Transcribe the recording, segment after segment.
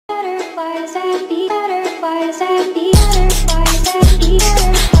butterflies and be butterflies and be butterflies and be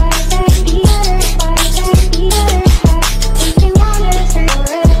butterflies and be butterflies and be butterflies. We can wander through the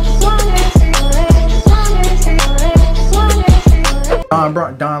rivers, wander through the rivers, wander through the rivers, wander through the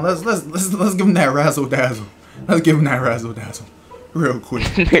rivers. Don, let's give him that razzle dazzle. Let's give him that razzle dazzle, real quick.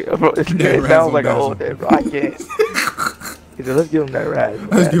 Bro, it sounds like an old day, bro. I can't. He said, let's give him that razzle.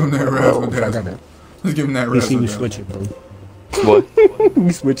 Let's give him that razzle dazzle. Let's give him that razzle dazzle. We switch it, bro. What?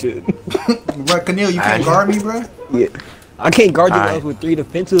 We switch it. Bro, Keneal, you can't guard me, bro? Yeah. I can't guard you with 3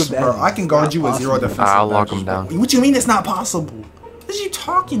 defensive. Bro, I can guard you with 0 defensive. I'll lock him down. What you mean it's not possible? What are you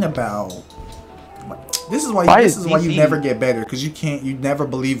talking about? This is why you never get better, because you never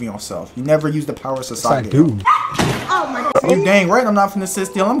believe in yourself. You never use the power of society. Yes, I do. Oh my god. You dang right I'm not finna sit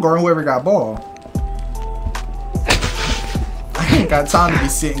still. I'm guarding whoever got ball. I ain't got time to be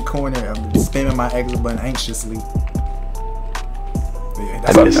sitting corner and spamming my exit button anxiously.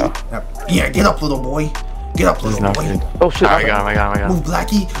 Yeah, get up, little boy. Get up, little boy. Oh shit! I got him. Move,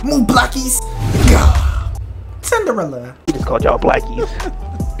 Blackie. Move, Blackies. Yeah. Cinderella. He just called y'all blackies.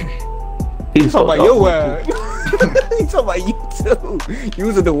 He's talking about your ass. He's talking about you too. You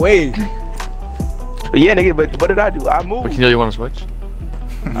was in the way. But yeah, nigga. But what did I do? I moved. But you want to switch?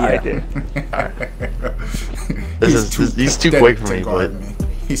 Yeah. I did. He's too quick for me, but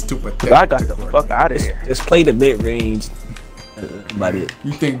he's too pathetic. I got the fuck out of here. Just play the mid range. About it.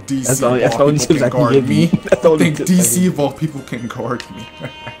 You think DC that's the only tips I can give me? That's the only think DC of all people can guard me?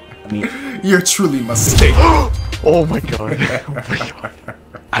 I mean, you're truly mistaken. Oh my god. Shut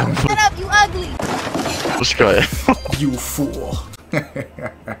up, you ugly! Let's go ahead. You fool.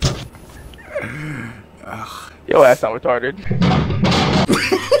 Yo ass not retarded.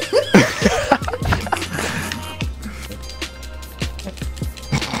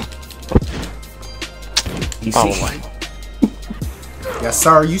 Oh my. Yes,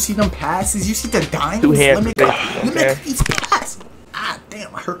 sir. You see them passes? You see the dimes? Limit these passes. Ah,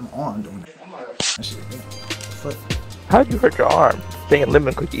 damn! I hurt my arm doing that. That shit, foot. How'd you hurt your arm? Saying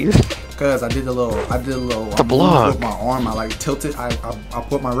lemon cookies. Cause I did a little. The block. With my arm, I like tilted. I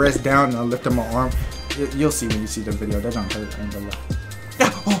put my wrist down and I lifted my arm. You'll see when you see the video. That don't hurt. Ain't gonna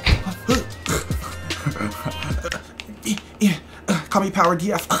yeah. Call me Power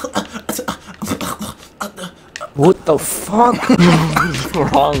DF. what the fuck? What's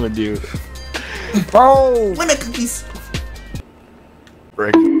wrong with you, bro? Lemon cookies.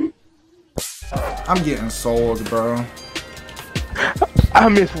 Rick. I'm getting sold, bro. I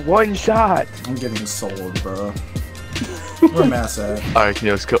missed one shot. I'm getting sold, bro. Where Mass at? Alright,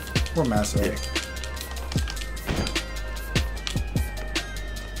 Keneal, let's go. Where Mass at?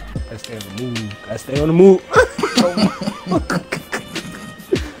 I stay on the move. I stay on the move.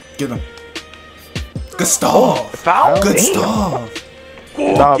 Get him. Gustav. Foul. Gustav.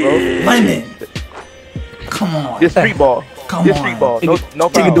 Nah, bro. Lemon. Come on. This street ball. Come this on. Street ball. No foul.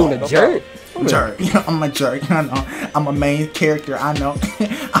 Nigga doing a jerk. Jerk. I'm a jerk. I know. I'm a main character. I know.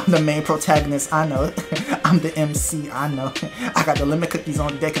 I'm the main protagonist. I know. I'm the MC. I know. I got the lemon cookies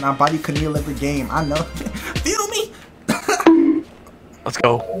on deck and I body Keneal every game. I know. Feel me? Let's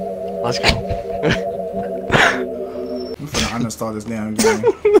go. Let's go. I'm finna uninstall this damn game.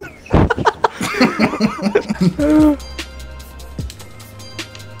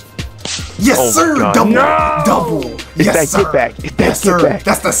 Yes, sir. Double. No! Double. Yes, sir. Get back. Yes, sir.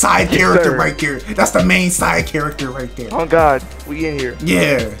 That's the side character right there. That's the main side character right there. Oh God, we in here.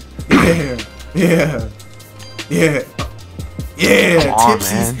 Yeah. Yeah. Yeah. Yeah. Yeah. Come on,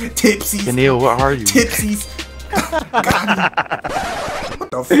 Tipsies. man. Tipsies. Keneal, what are you? Tipsies. Got him. What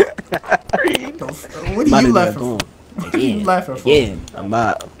the fuck? What are you laughing for? What are you laughing for? Yeah, I'm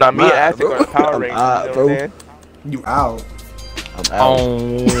out. Nah, me and Aztekk are Power Rangers. You know what I'm saying? You out. I'm out.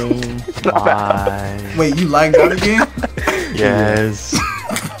 Oh my. Wait, you like that again? Yes.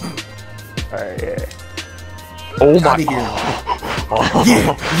 Alright, yeah. Oh my God. Oh.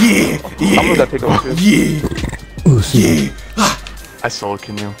 Yeah. I'm gonna pick up too. Yeah. I sold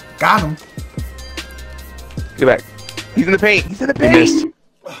Keneal. Got him. Get back. He's in the paint. He's in the He paint. missed.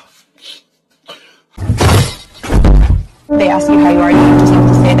 They ask you how you are, you just have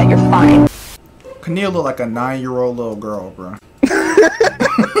to say that you're fine. Keneal look like a 9-year-old little girl, bro.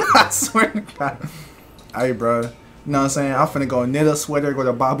 I swear to God. Hey, bro. You know what I'm saying? I'm finna go knit a sweater, go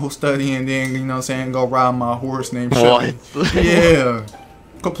to Bible study, and then, you know what I'm saying, go ride my horse named Shelly. What? Yeah.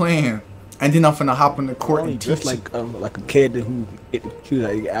 Quit playing. And then I'm finna hop on the court and Just teach. like a kid who choose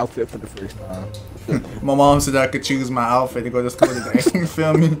like outfit for the first time. My mom said I could choose my outfit to go to school today. You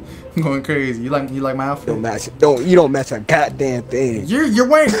feel me? I'm going crazy. You like my outfit? Don't match. You don't match a goddamn thing. You're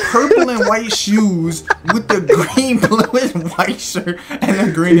wearing purple and white shoes with the green, blue, and white shirt and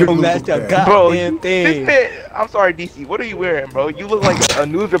the green You and don't blue. match a book bag. goddamn Bro, thing. this fit. I'm sorry, DC. What are you wearing, bro? You look like a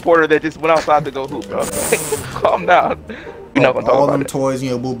news reporter that just went outside to go hoop, bro. Calm down. We're not gonna talk All about them it. toys in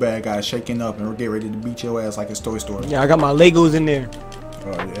your boot bag got shaking up and we're getting ready to beat your ass like it's Toy Story. Yeah, I got my Legos in there.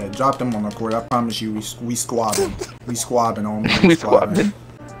 Oh yeah, drop them on the court. I promise you, we squabbing. We squabbing on me. We squabbing.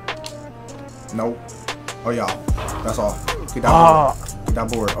 Nope. Oh yeah, that's all. Get that Ah. board. Get that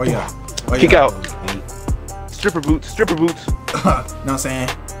board. Oh yeah. Oh, Kick yeah. out. Stripper boots. Stripper boots. Know what I'm saying?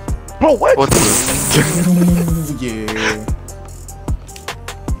 Bro, what? What the? Yeah.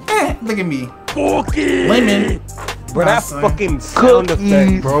 Look at me. Fucking Lemon. Bro, Nah, that son. fucking sound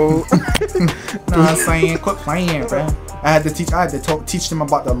effect, bro. Know what I'm saying? Quit playing, bro. I had to teach them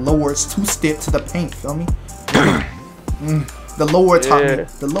about the lowers two-step to the paint. Feel me? The lower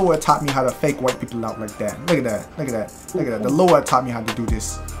taught me how to fake white people out like that. Look at that. Look at that. Look at that. The lower taught me how to do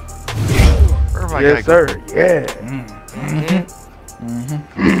this. Where am I Yes, gonna sir. Yeah.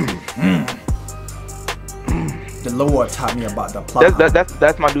 The lower taught me about the plot.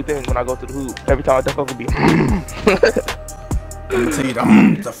 That's my new thing when I go to the hoop. Every time I duck, I'll be. Let me tell you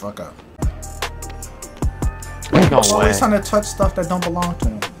the fuck up. No way. Always trying to touch stuff that don't belong to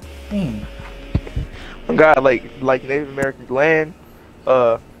him. God, like Native Americans land.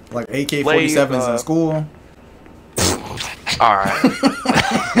 Like AK-47s in school. Alright.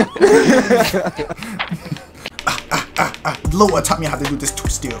 Lower taught me how to do this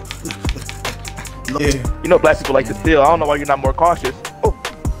two-step. Yeah. You know, black people like to steal. I don't know why you're not more cautious. Oh,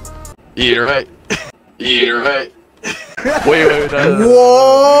 You're right. You're right. Wait, no.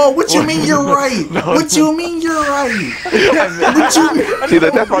 Whoa! What you mean you're right? What you mean you're right? What you mean? see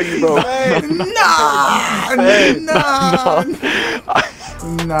that's why you know.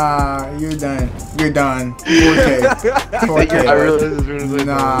 Nah, you're done. You're done. 4K. 4K. I realize this is really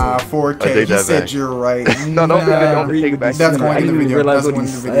Nah, I 4K. take You that said back. you're right. No, don't Nah. take it back. That's going in the video. realize That's what going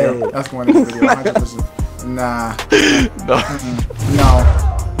in he the video. said. That's going in the video. 100%. Nah. No.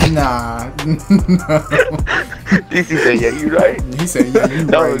 Nah. DC said, "Yeah, you right." He said, yeah, you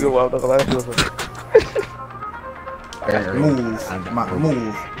That was a right. good one. I'm not gonna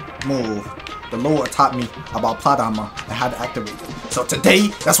lie. Move. The Lord taught me about plot armor and how to activate it. So today,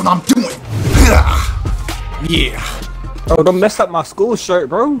 that's what I'm doing. Yeah. Oh, don't mess up my school shirt,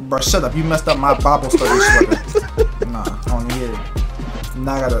 bro. Bro, shut up. You messed up my Bible study sweater. Nah, I don't hear it.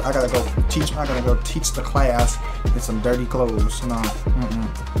 Now I gotta go teach the class in some dirty clothes. Nah.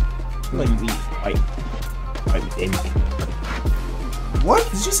 Like you eat macadamia. What?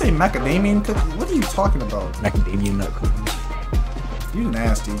 Did you say macadamia cookies? What are you talking about? Macadamia nut cookies. You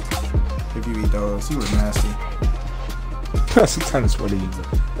nasty. If you eat those, you were nasty. Sometimes what do you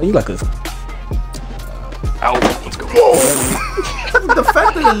do? You like a Ow. Let's go. The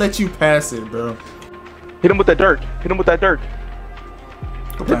fact that they let you pass it, bro. Hit him with that dirt. Hit him with that dirt.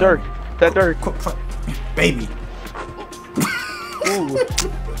 The dirt. That dirt. Baby.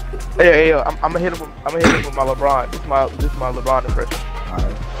 Hey, I'm gonna hit him. I'm gonna hit him with my LeBron. This is my LeBron impression.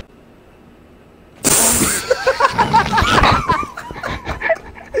 Alright.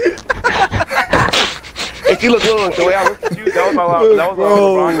 If you look the way I looked at you, that was my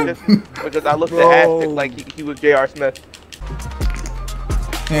LeBron impression, because I looked at Aztekk like he was J.R. Smith.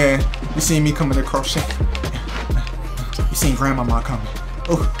 Yeah, you seen me coming to crochet. You seen grandmama coming.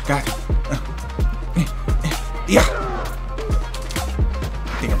 Oh, got it. Yeah.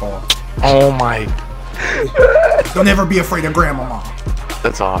 Think of all. Oh my. Don't ever be afraid of grandmama.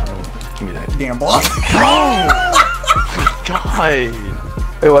 That's all. Give me that. Damn boy. God.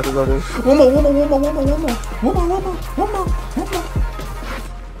 Hey, what's this other? One more.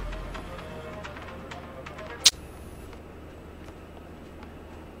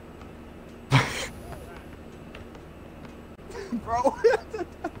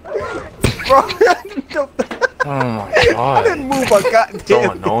 Oh my god. move a goddamn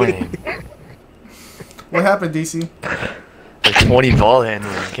So annoying. What happened, DC? Like 20 ball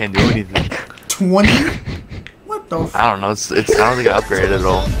handlers can't do anything. 20? What the f- I don't know. It sounds like an upgrade at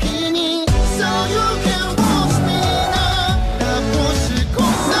all.